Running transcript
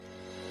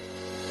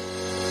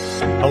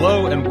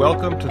Hello and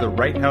welcome to the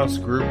Right House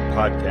Group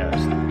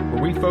podcast,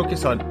 where we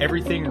focus on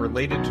everything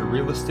related to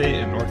real estate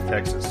in North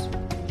Texas.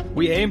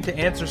 We aim to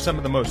answer some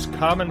of the most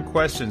common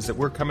questions that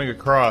we're coming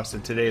across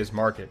in today's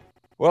market.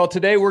 Well,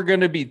 today we're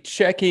going to be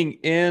checking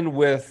in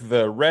with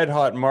the red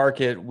hot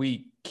market.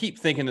 We keep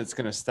thinking it's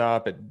going to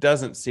stop. It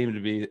doesn't seem to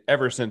be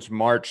ever since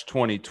March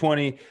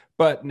 2020,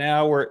 but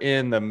now we're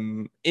in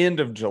the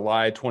end of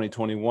July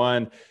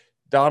 2021.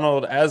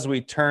 Donald, as we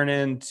turn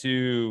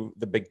into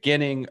the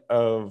beginning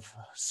of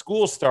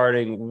school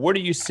starting, what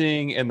are you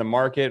seeing in the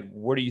market?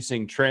 What are you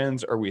seeing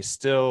trends? Are we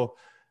still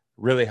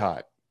really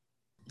hot?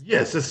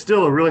 Yes, it's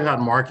still a really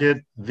hot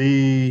market.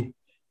 The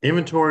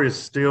inventory is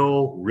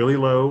still really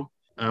low.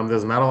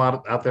 There's not a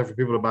lot out there for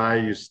people to buy.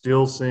 You're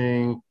still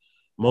seeing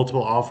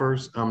multiple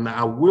offers. Now,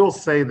 I will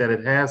say that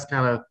it has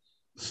kind of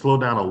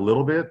slowed down a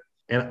little bit.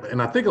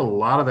 And I think a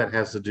lot of that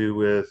has to do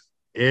with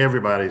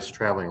everybody's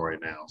traveling right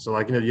now. So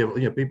you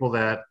have people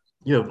that,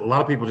 a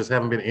lot of people just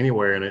haven't been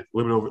anywhere in a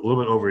little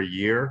bit over a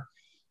year.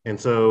 And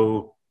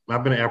so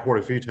I've been to the airport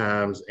a few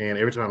times, and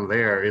every time I'm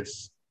there,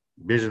 it's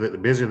busier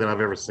than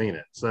I've ever seen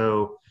it.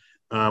 So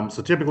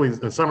typically in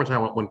the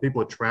summertime, when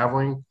people are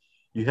traveling,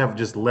 you have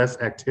just less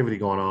activity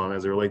going on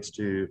as it relates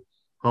to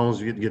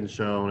homes getting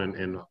shown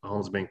and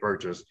homes being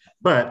purchased.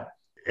 But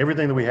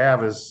everything that we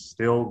have is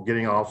still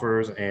getting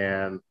offers,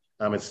 and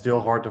it's still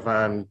hard to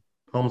find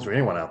homes for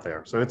anyone out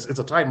there. So it's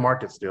a tight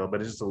market still,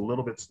 but it's just a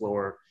little bit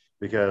slower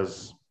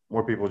because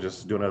more people are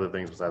just doing other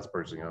things besides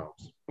purchasing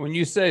homes. When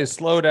you say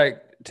slowed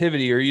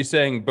activity, are you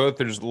saying both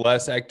there's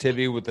less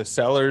activity with the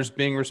sellers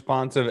being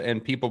responsive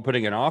and people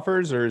putting in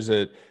offers, or is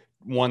it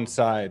one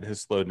side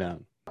has slowed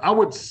down? I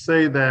would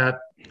say that,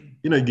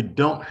 you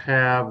don't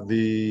have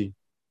you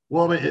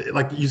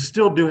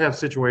still do have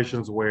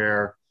situations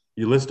where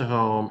you list a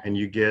home and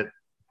you get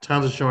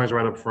tons of showings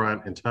right up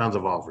front and tons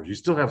of offers. You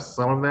still have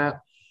some of that,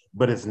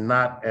 but it's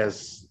not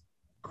as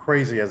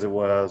crazy as it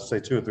was, say,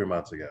 2 or 3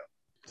 months ago.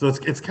 So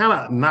it's kind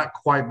of not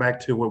quite back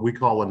to what we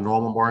call a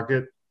normal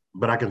market,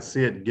 but I can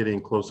see it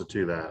getting closer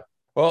to that.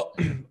 Well,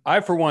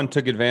 I, for one,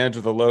 took advantage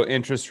of the low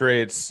interest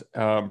rates.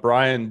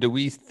 Brian, do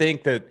we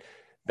think that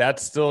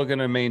that's still going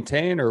to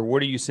maintain, or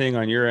what are you seeing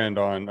on your end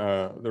on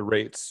the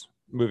rates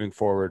moving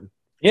forward?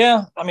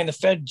 Yeah, the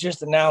Fed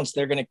just announced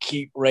they're going to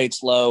keep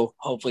rates low,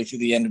 hopefully through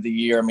the end of the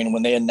year.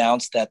 When they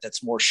announced that,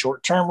 that's more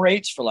short-term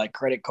rates for like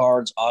credit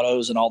cards,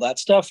 autos, and all that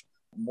stuff.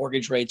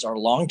 Mortgage rates are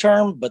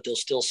long-term, but they'll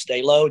still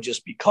stay low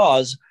just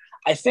because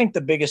I think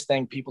the biggest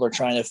thing people are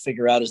trying to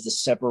figure out is the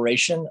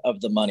separation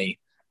of the money,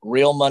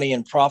 real money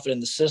and profit in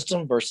the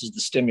system versus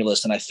the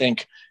stimulus. And I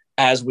think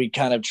as we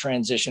kind of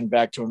transition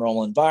back to a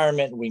normal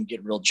environment, we can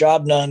get real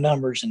job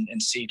numbers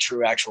and see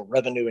true actual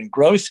revenue and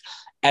growth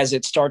as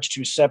it starts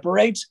to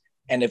separate.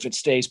 And if it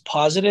stays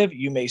positive,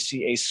 you may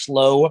see a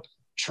slow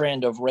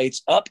trend of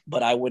rates up,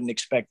 but I wouldn't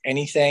expect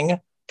anything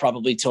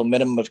probably till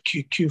minimum of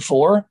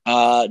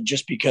Q4,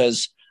 just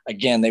because,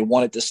 again, they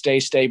want it to stay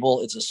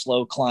stable. It's a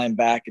slow climb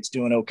back. It's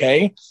doing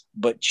okay,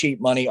 but cheap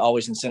money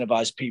always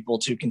incentivizes people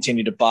to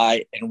continue to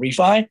buy and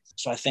refi.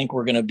 So I think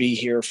we're going to be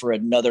here for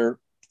another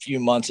few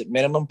months at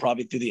minimum,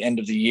 probably through the end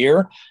of the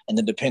year. And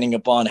then depending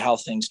upon how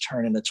things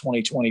turn into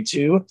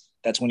 2022,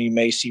 that's when you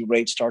may see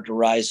rates start to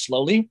rise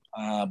slowly.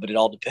 But it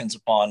all depends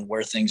upon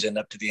where things end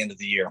up to the end of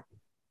the year.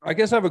 I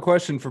guess I have a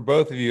question for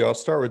both of you. I'll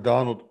start with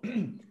Donald.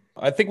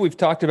 I think we've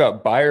talked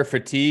about buyer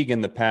fatigue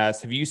in the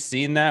past. Have you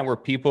seen that where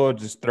people have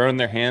just thrown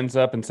their hands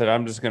up and said,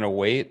 I'm just going to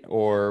wait?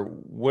 Or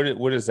what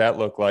does that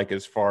look like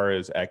as far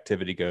as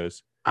activity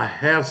goes? I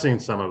have seen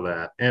some of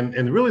that.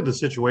 And really the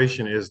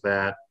situation is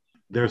that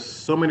there's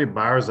so many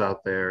buyers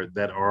out there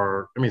that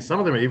are, some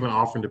of them are even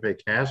offering to pay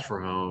cash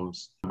for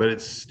homes, but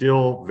it's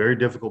still very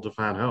difficult to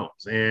find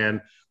homes.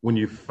 And when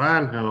you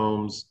find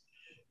homes,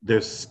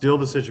 there's still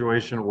the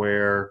situation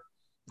where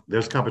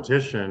there's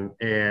competition,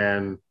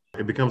 and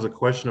it becomes a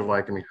question of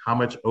how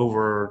much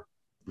over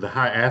the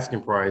high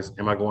asking price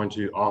am I going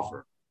to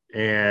offer?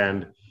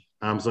 And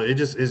so it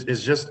just is,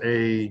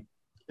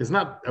 it's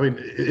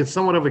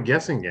somewhat of a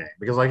guessing game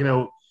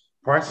because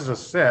prices are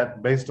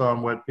set based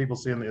on what people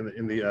see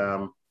in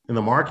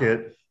the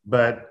market,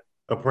 but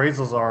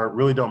appraisals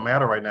really don't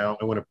matter right now.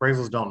 And when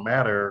appraisals don't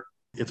matter,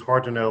 it's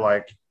hard to know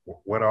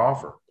what to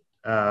offer.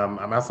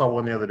 I saw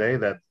one the other day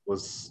that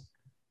was,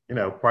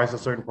 priced a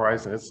certain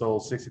price and it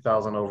sold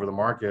 $60,000 over the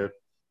market.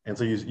 And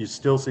so you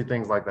still see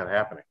things like that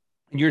happening.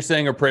 You're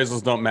saying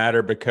appraisals don't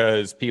matter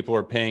because people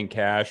are paying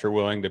cash or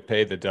willing to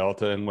pay the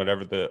delta and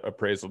whatever the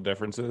appraisal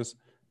difference is?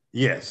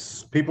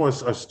 Yes, people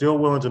are still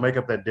willing to make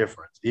up that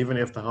difference, even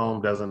if the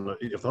home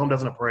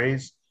doesn't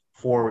appraise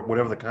for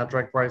whatever the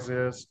contract price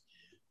is.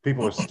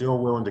 People are still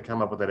willing to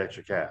come up with that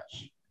extra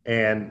cash.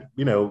 And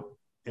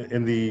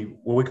in the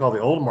what we call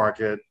the old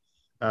market,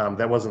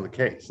 that wasn't the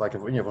case. Like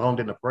if a home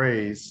didn't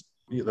appraise,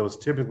 there was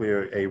typically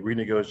a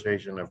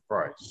renegotiation of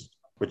price.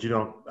 But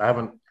I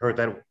haven't heard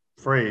that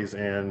phrase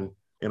in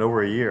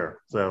over a year.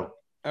 So.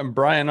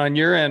 Brian, on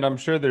your end, I'm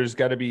sure there's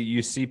got to be,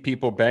 you see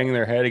people banging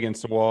their head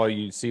against the wall.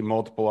 You see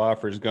multiple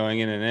offers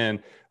going in and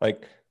in.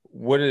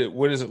 What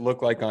does it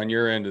look like on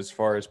your end as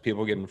far as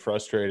people getting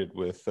frustrated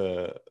with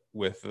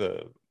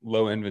the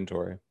low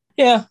inventory?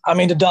 Yeah, I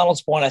mean, to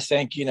Donald's point, I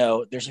think,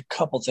 there's a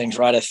couple things,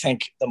 right? I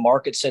think the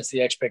market sets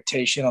the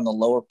expectation on the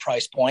lower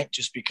price point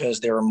just because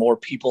there are more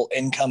people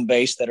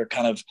income-based that are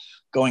kind of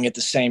going at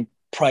the same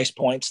price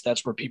points.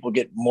 That's where people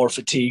get more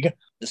fatigue.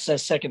 The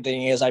second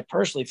thing is I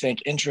personally think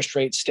interest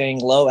rates staying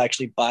low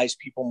actually buys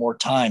people more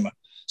time.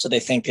 So they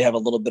think they have a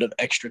little bit of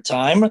extra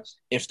time.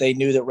 If they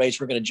knew that rates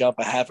were going to jump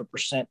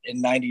 0.5%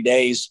 in 90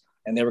 days,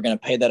 and they were going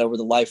to pay that over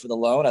the life of the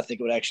loan, I think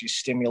it would actually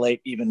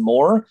stimulate even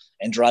more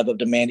and drive up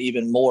demand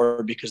even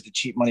more because the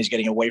cheap money is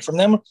getting away from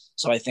them.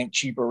 So I think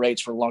cheaper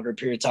rates for a longer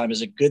period of time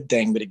is a good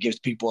thing, but it gives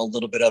people a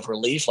little bit of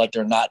relief, like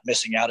they're not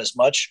missing out as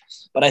much.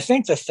 But I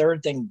think the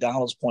third thing,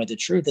 Donald's point, the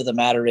truth of the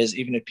matter is,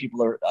 even if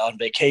people are on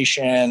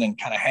vacation and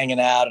kind of hanging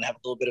out and have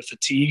a little bit of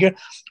fatigue,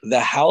 the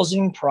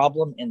housing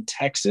problem in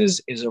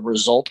Texas is a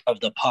result of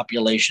the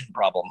population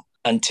problem.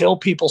 Until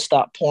people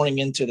stop pouring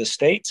into the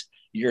state,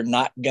 you're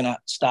not going to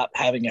stop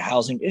having a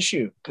housing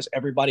issue because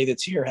everybody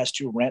that's here has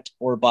to rent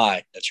or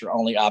buy. That's your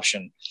only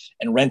option.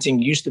 And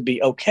renting used to be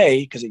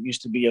okay because it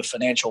used to be a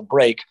financial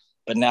break,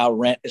 but now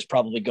rent is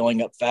probably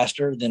going up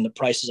faster than the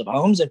prices of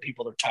homes, and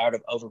people are tired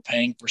of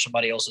overpaying for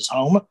somebody else's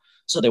home.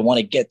 So they want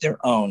to get their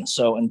own.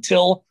 So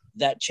until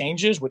that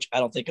changes, which I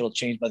don't think it'll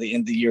change by the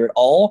end of the year at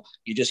all,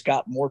 you just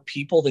got more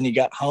people than you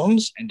got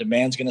homes, and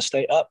demand's going to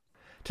stay up.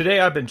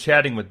 Today I've been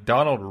chatting with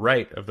Donald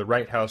Wright of the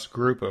Wright House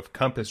Group of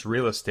Compass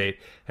Real Estate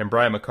and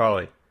Brian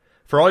McCauley.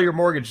 For all your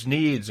mortgage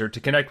needs or to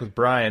connect with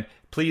Brian,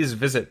 please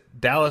visit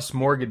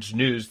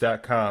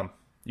dallasmortgagenews.com.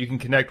 You can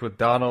connect with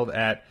Donald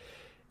at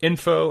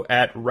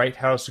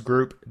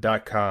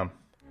info@wrighthousegroup.com.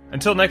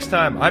 Until next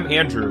time, I'm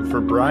Andrew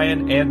for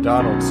Brian and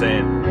Donald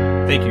saying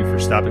thank you for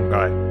stopping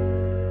by.